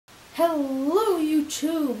Hello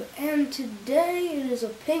YouTube, and today it is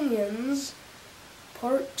Opinions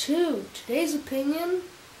Part 2. Today's opinion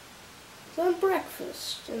is on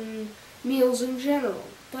breakfast and meals in general.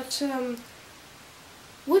 But,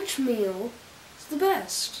 which meal is the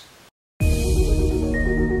best?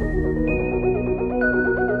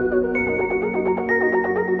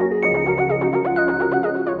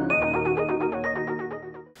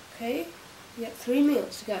 Okay, you got three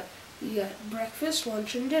meals. You got breakfast,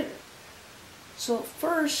 lunch, and dinner. So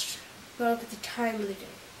first, you gotta look at the time of the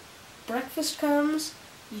day. Breakfast comes,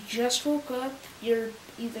 you just woke up, you're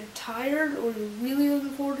either tired or you're really looking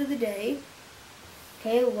forward to the day.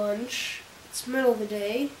 Okay, lunch, it's middle of the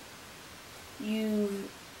day. You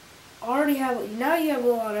already now you have a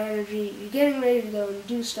lot of energy, you're getting ready to go and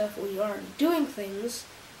do stuff, or you're already doing things.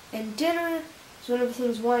 And dinner is when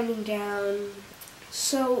everything's winding down.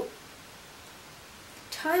 So,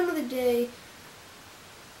 time of the day,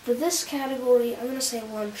 for this category, I'm going to say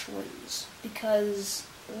lunch wins, because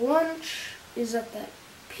lunch is at that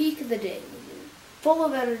peak of the day, when you're full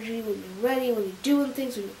of energy, when you're ready, when you're doing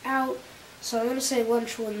things, when you're out. So I'm going to say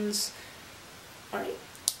lunch wins. Alright,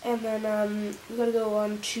 and then we're going to go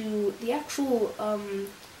on to the actual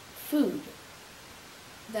food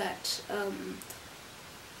that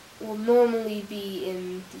will normally be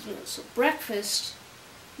in these meals. So breakfast,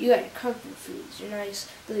 you got your comfort foods, your nice,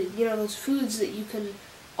 those foods that you can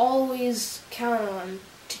always count on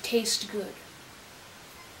to taste good.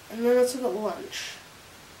 And then let's look at lunch.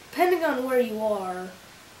 Depending on where you are,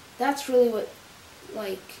 that's really what,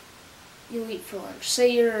 you'll eat for lunch.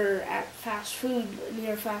 Say you're at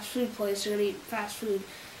near a fast food place, you're gonna eat fast food,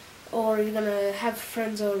 or you're gonna have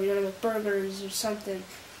friends over, you're gonna make burgers or something.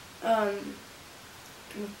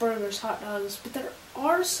 Burgers, hot dogs, but there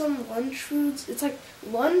are some lunch foods. It's like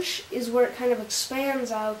lunch is where it kind of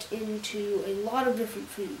expands out into a lot of different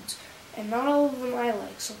foods, and not all of them I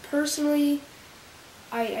like. So personally,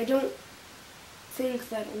 I don't think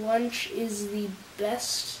that lunch is the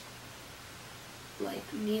best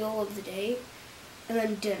meal of the day. And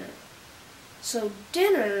then dinner. So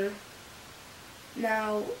dinner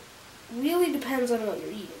now really depends on what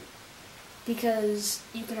you're eating. Because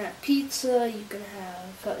you can have pizza, you can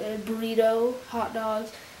have a burrito, hot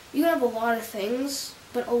dogs, you can have a lot of things,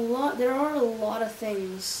 but there are a lot of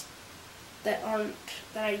things that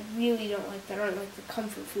I really don't like, that aren't like the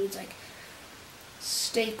comfort foods, like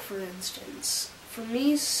steak, for instance. For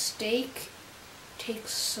me, steak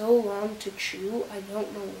takes so long to chew, I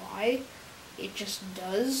don't know why, it just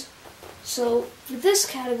does. So, for this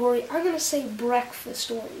category, I'm going to say breakfast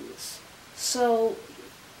wins. So,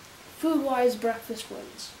 food-wise, breakfast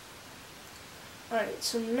wins. Alright,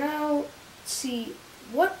 so now, let's see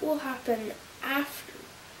what will happen after.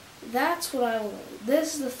 That's what I will know.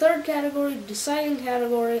 This is the third category, deciding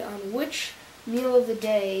category on which meal of the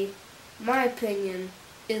day, my opinion,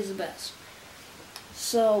 is the best.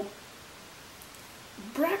 So,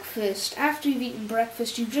 breakfast, after you've eaten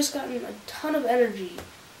breakfast, you've just gotten a ton of energy,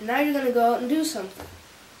 and now you're going to go out and do something.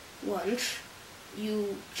 Lunch,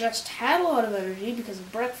 you just had a lot of energy because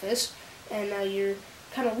of breakfast, and now you're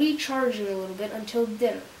kind of recharging a little bit until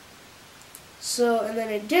dinner. So, and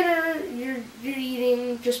then at dinner, you're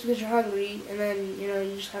eating just because you're hungry, and then, you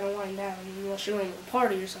just kind of wind down, unless you're going to a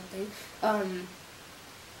party or something.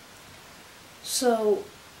 So,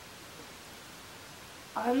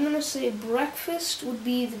 I'm going to say breakfast would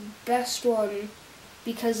be the best one,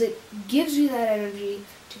 because it gives you that energy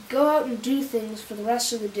to go out and do things for the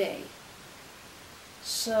rest of the day.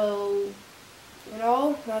 So,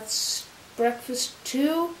 that's breakfast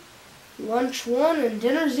 2, lunch 1, and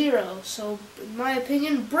dinner 0. So, in my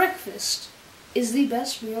opinion, breakfast is the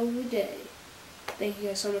best meal of the day. Thank you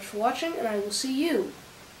guys so much for watching, and I will see you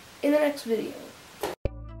in the next video.